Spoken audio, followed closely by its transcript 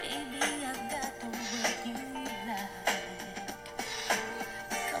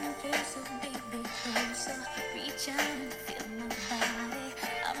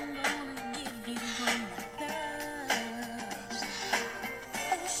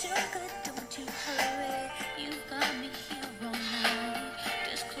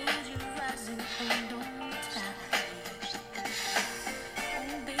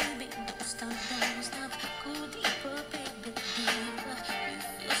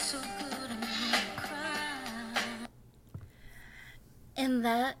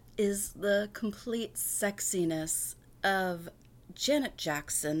That is the complete sexiness of Janet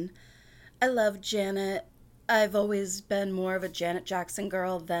Jackson. I love Janet. I've always been more of a Janet Jackson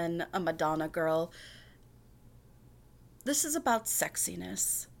girl than a Madonna girl. This is about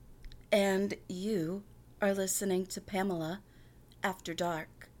sexiness, and you are listening to Pamela After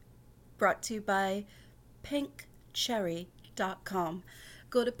Dark, brought to you by pinkcherry.com.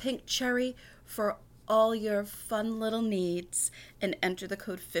 Go to pinkcherry for all your fun little needs and enter the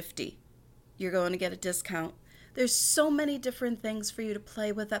code 50. You're going to get a discount. There's so many different things for you to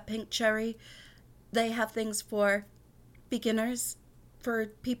play with at Pink Cherry. They have things for beginners, for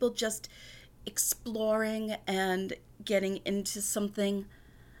people just exploring and getting into something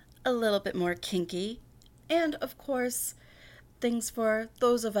a little bit more kinky. And of course, things for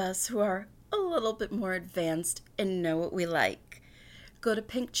those of us who are a little bit more advanced and know what we like. Go to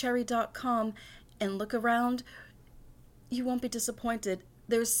pinkcherry.com and look around. You won't be disappointed.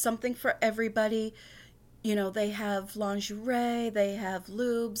 There's something for everybody. You know, they have lingerie, they have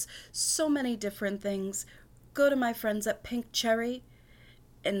lubes, so many different things. Go to my friends at Pink Cherry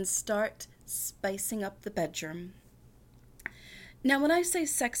and start spicing up the bedroom. Now, when I say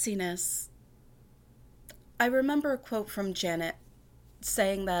sexiness, I remember a quote from Janet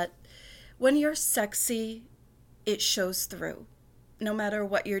saying that when you're sexy, it shows through. No matter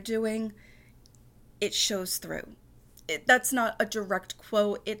what you're doing, it shows through. That's not a direct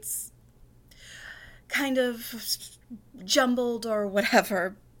quote. It's kind of jumbled or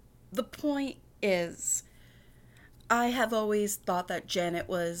whatever. The point is, I have always thought that Janet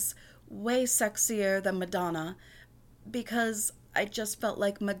was way sexier than Madonna because I just felt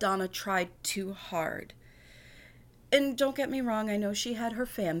like Madonna tried too hard. And don't get me wrong, I know she had her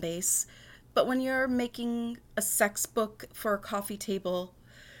fan base, but when you're making a sex book for a coffee table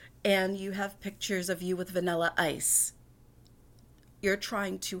and you have pictures of you with Vanilla Ice, you're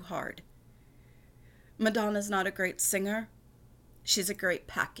trying too hard. Madonna's not a great singer. She's a great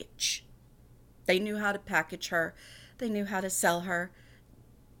package. They knew how to package her. They knew how to sell her.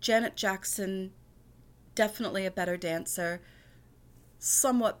 Janet Jackson, definitely a better dancer,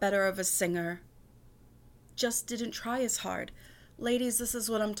 somewhat better of a singer, just didn't try as hard. Ladies, this is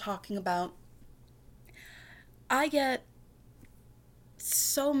what I'm talking about. I get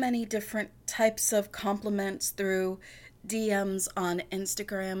so many different types of compliments through DMs on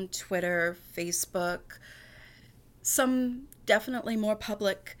Instagram, Twitter, Facebook. Some definitely more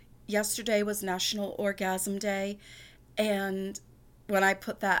public. Yesterday was National Orgasm Day, and when I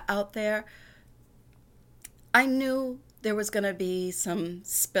put that out there, I knew there was going to be some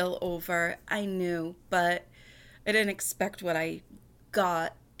spillover. I knew, but I didn't expect what I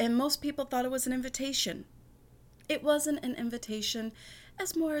got. And most people thought it was an invitation. It wasn't an invitation,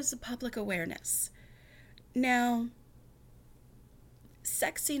 as more as a public awareness. Now,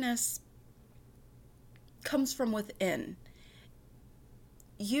 sexiness comes from within.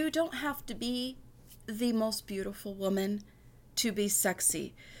 You don't have to be the most beautiful woman to be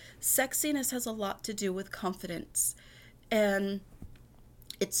sexy. Sexiness has a lot to do with confidence. And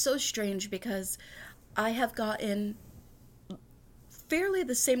it's so strange because I have gotten fairly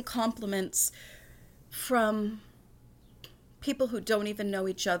the same compliments from people who don't even know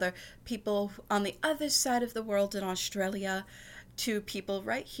each other, people on the other side of the world in Australia, to people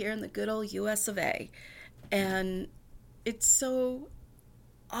right here in the good old US of A. And it's so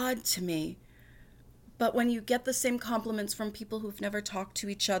odd to me. But when you get the same compliments from people who've never talked to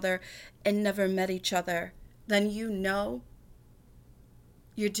each other and never met each other, then you know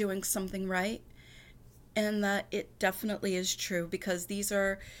you're doing something right. And that it definitely is true, because these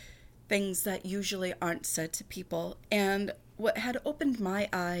are things that usually aren't said to people. And what had opened my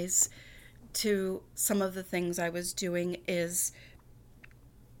eyes to some of the things I was doing is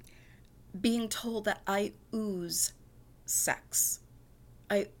being told that I ooze sex.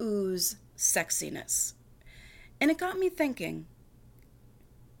 I ooze sexiness. And it got me thinking,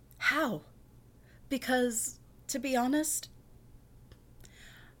 how? Because, to be honest,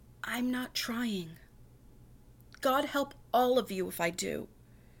 I'm not trying. God help all of you if I do.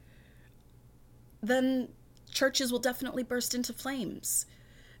 Then churches will definitely burst into flames,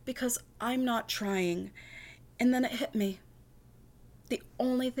 because I'm not trying. And then it hit me. The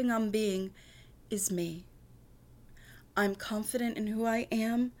only thing I'm being is me. I'm confident in who I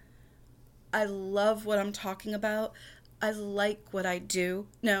am. I love what I'm talking about. I like what I do.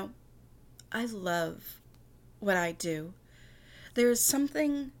 No, I love what I do. There is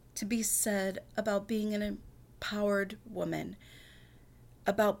something to be said about being an empowered woman,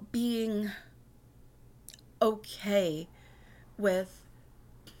 about being okay with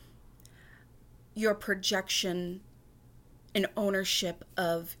your projection and ownership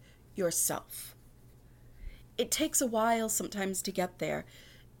of yourself. It takes a while sometimes to get there.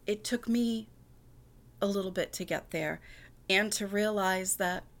 It took me a little bit to get there and to realize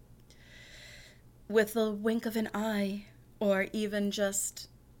that with a wink of an eye or even just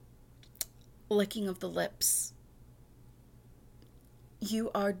licking of the lips,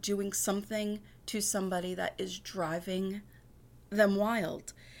 you are doing something to somebody that is driving them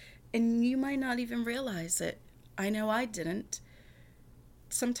wild. And you might not even realize it. I know I didn't.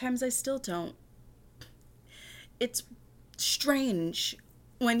 Sometimes I still don't. It's strange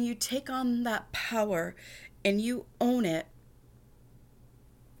when you take on that power and you own it,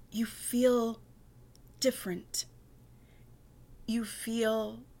 you feel different. You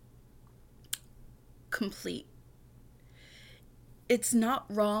feel complete. It's not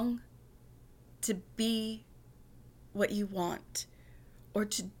wrong to be what you want or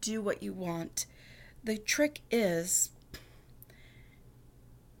to do what you want. The trick is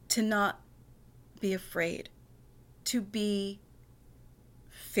to not be afraid, to be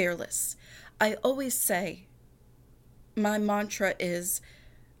fearless. I always say, my mantra is,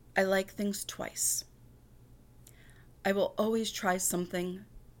 I like things twice. I will always try something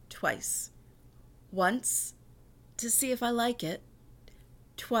twice. Once to see if I like it,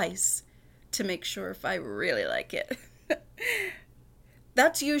 twice to make sure if I really like it.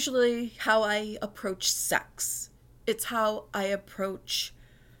 That's usually how I approach sex. It's how I approach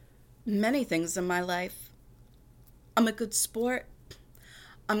many things in my life. I'm a good sport.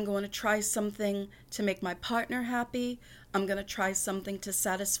 I'm going to try something to make my partner happy. I'm going to try something to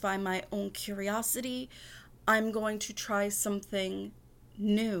satisfy my own curiosity. I'm going to try something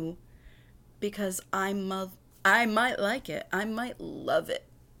new because I might like it. I might love it.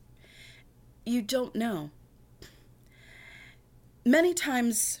 You don't know. Many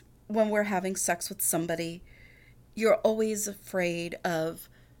times when we're having sex with somebody, you're always afraid of,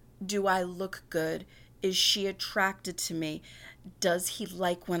 do I look good? Is she attracted to me? Does he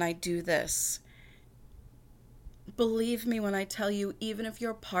like when I do this? Believe me when I tell you, even if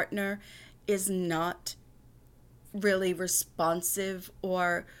your partner is not really responsive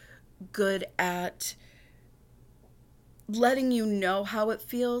or good at letting you know how it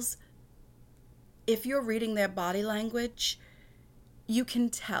feels, if you're reading their body language, you can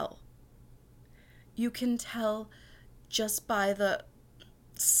tell. You can tell just by the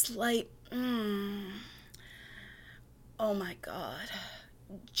slight, oh my God.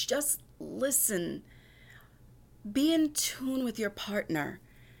 Just listen. Be in tune with your partner.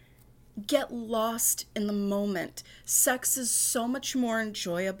 Get lost in the moment. Sex is so much more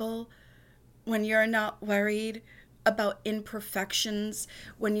enjoyable when you're not worried about imperfections,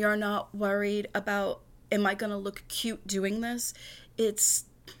 when you're not worried about, am I going to look cute doing this? It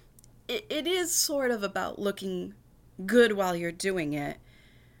is sort of about looking good while you're doing it,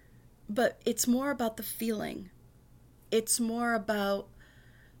 but it's more about the feeling. It's more about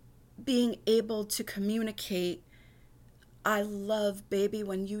being able to communicate, I love, baby,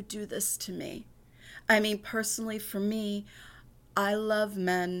 when you do this to me. I mean, personally, for me, I love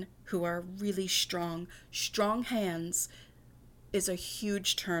men who are really strong. Strong hands is a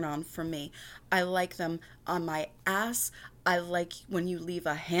huge turn on for me. I like them on my ass. I like when you leave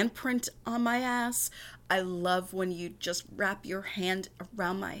a handprint on my ass. I love when you just wrap your hand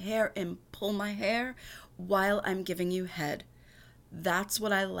around my hair and pull my hair while I'm giving you head. That's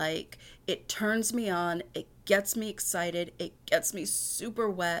what I like. It turns me on. It gets me excited. It gets me super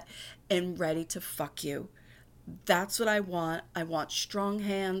wet and ready to fuck you. That's what I want. I want strong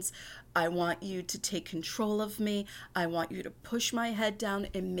hands. I want you to take control of me. I want you to push my head down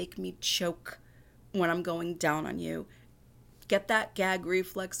and make me choke when I'm going down on you. Get that gag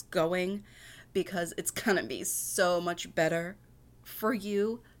reflex going because it's going to be so much better for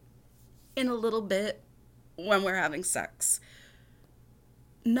you in a little bit when we're having sex.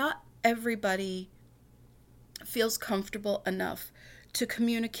 Not everybody feels comfortable enough to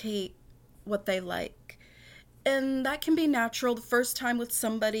communicate what they like. And that can be natural. The first time with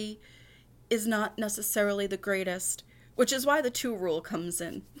somebody is not necessarily the greatest, which is why the 2 rule comes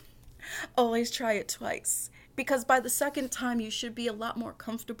in. Always try it twice. Because by the second time, you should be a lot more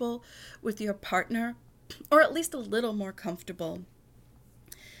comfortable with your partner, or at least a little more comfortable,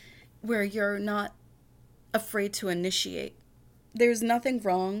 where you're not afraid to initiate. There's nothing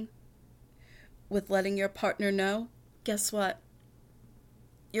wrong with letting your partner know, guess what?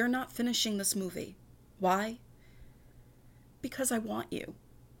 You're not finishing this movie. Why? Because I want you.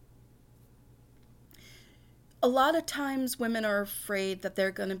 A lot of times women are afraid that they're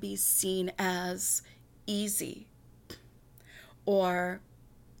going to be seen as easy or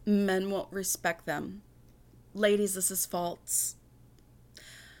men won't respect them. Ladies, this is false.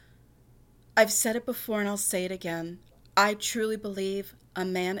 I've said it before and I'll say it again. I truly believe a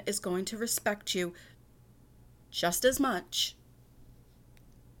man is going to respect you just as much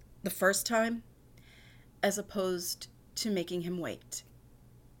the first time as opposed to making him wait.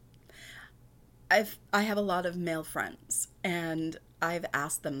 I have a lot of male friends, and I've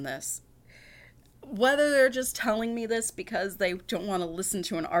asked them this. Whether they're just telling me this because they don't want to listen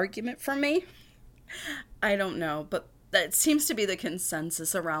to an argument from me, I don't know, but that seems to be the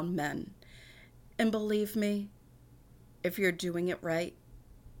consensus around men. And believe me, if you're doing it right,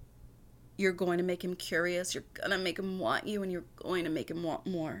 you're going to make him curious, you're going to make him want you, and you're going to make him want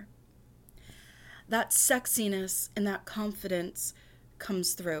more. That sexiness and that confidence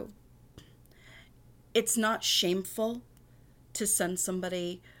comes through. It's not shameful to send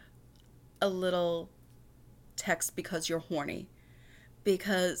somebody a little text because you're horny,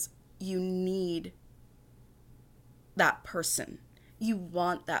 because you need that person. You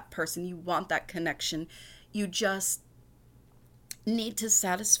want that person. You want that connection. You just need to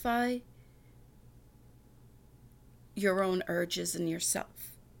satisfy your own urges in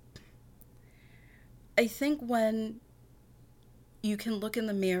yourself. I think when you can look in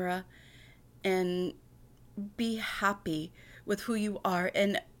the mirror and be happy with who you are,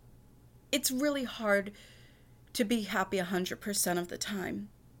 and it's really hard to be happy 100% of the time.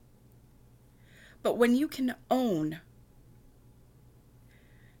 But when you can own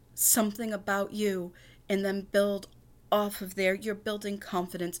something about you and then build off of there, you're building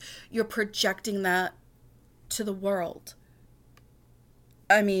confidence. You're projecting that to the world.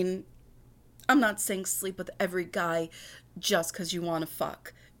 I mean, I'm not saying sleep with every guy just because you want to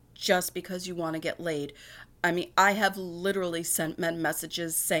fuck, just because you want to get laid. I mean, I have literally sent men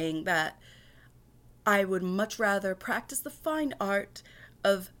messages saying that I would much rather practice the fine art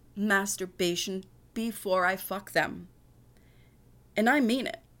of masturbation before I fuck them. And I mean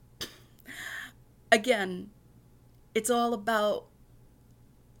it. Again, it's all about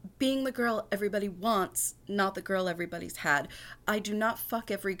being the girl everybody wants, not the girl everybody's had. I do not fuck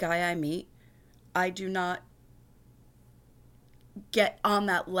every guy I meet. I do not get on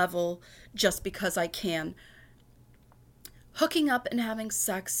that level just because I can. Hooking up and having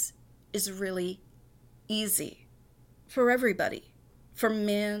sex is really easy for everybody, for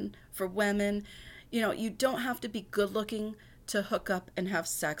men, for women. You know, you don't have to be good looking to hook up and have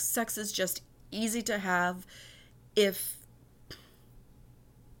sex. Sex is just easy to have if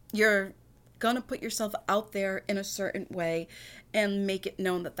you're gonna put yourself out there in a certain way and make it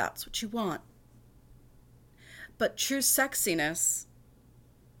known that that's what you want. But true sexiness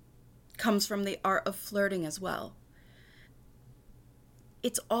comes from the art of flirting as well.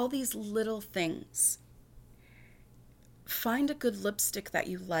 It's all these little things. Find a good lipstick that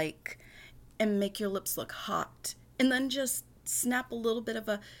you like and make your lips look hot. And then just snap a little bit of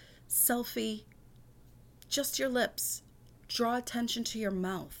a selfie, just your lips. Draw attention to your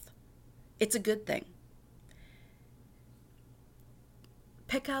mouth. It's a good thing.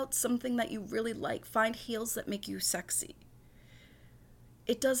 Pick out something that you really like. Find heels that make you sexy.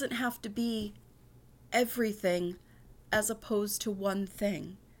 It doesn't have to be everything as opposed to one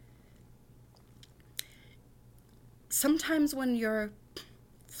thing. Sometimes when you're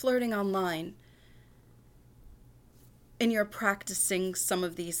flirting online and you're practicing some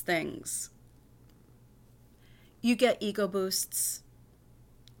of these things, you get ego boosts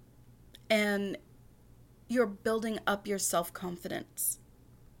and you're building up your self-confidence.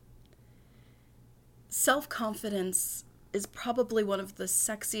 Self-confidence is probably one of the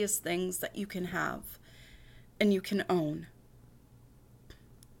sexiest things that you can have and you can own.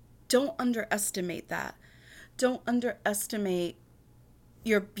 Don't underestimate that. Don't underestimate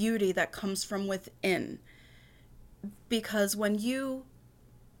your beauty that comes from within. Because when you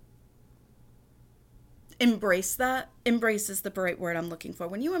embrace that, embrace is the right word I'm looking for.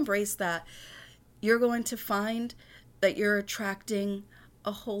 When you embrace that, you're going to find that you're attracting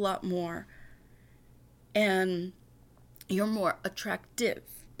a whole lot more. And you're more attractive.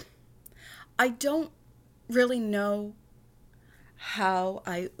 I don't really know how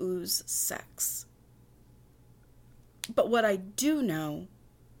I ooze sex. But what I do know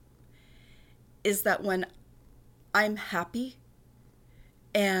is that when I'm happy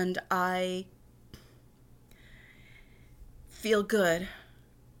and I feel good,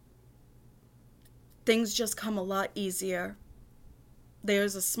 things just come a lot easier.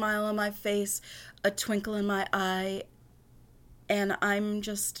 There's a smile on my face, a twinkle in my eye, and I'm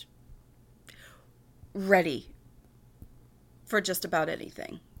just ready for just about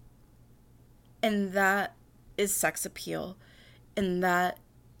anything. And that is sex appeal, and that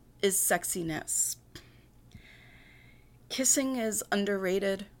is sexiness. Kissing is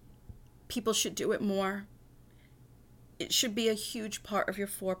underrated. People should do it more. It should be a huge part of your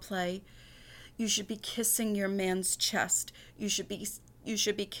foreplay. You should be kissing your man's chest. You should be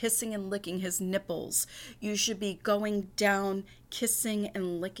kissing and licking his nipples. You should be going down, kissing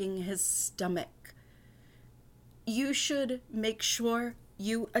and licking his stomach. You should make sure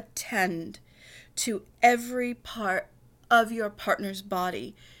you attend to every part of your partner's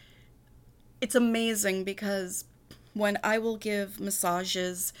body. It's amazing because when I will give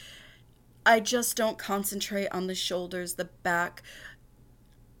massages, I just don't concentrate on the shoulders, the back.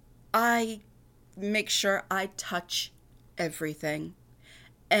 I make sure I touch everything.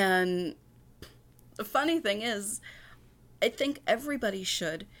 And the funny thing is, I think everybody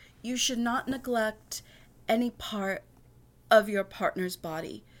should. You should not neglect any part of your partner's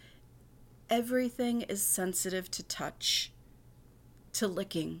body. Everything is sensitive to touch, to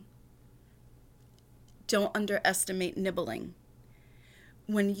licking. Don't underestimate nibbling.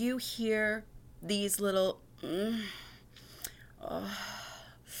 When you hear these little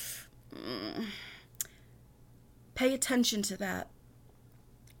pay attention to that.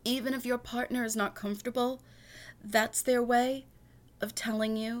 Even if your partner is not comfortable, that's their way of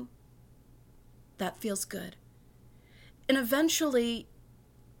telling you that feels good. And eventually,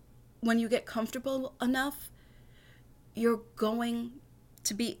 when you get comfortable enough, you're going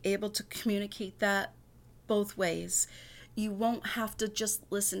to be able to communicate that both ways. You won't have to just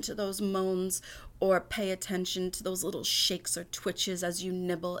listen to those moans or pay attention to those little shakes or twitches as you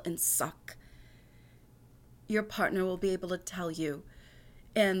nibble and suck. Your partner will be able to tell you.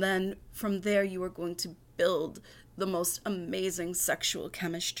 And then from there, you are going to build the most amazing sexual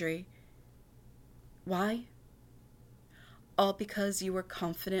chemistry. Why? All because you were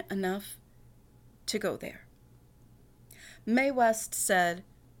confident enough to go there. Mae West said,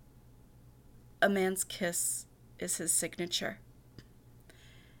 "A man's kiss is his signature."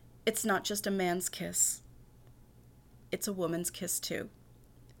 It's not just a man's kiss. It's a woman's kiss too.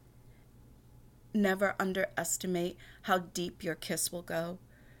 Never underestimate how deep your kiss will go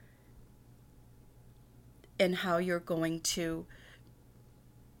and how you're going to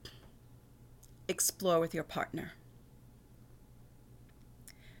explore with your partner.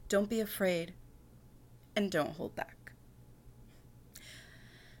 Don't be afraid and don't hold back.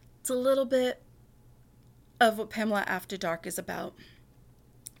 It's a little bit of what Pamela After Dark is about.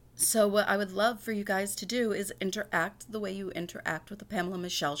 So what I would love for you guys to do is interact the way you interact with the Pamela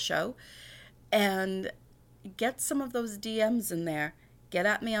Michelle Show and get some of those DMs in there. Get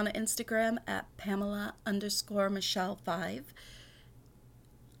at me on Instagram at Pamela_Michelle5.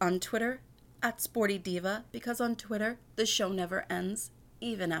 On Twitter at Sporty Diva, because on Twitter the show never ends,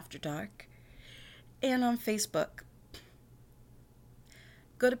 even after dark. And on Facebook.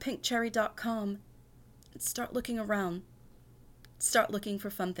 Go to pinkcherry.com and start looking around. Start looking for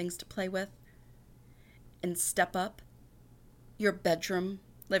fun things to play with. And step up your bedroom,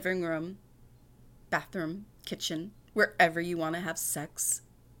 living room, bathroom, kitchen, wherever you want to have sex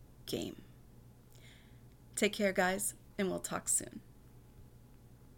game. Take care, guys, and we'll talk soon.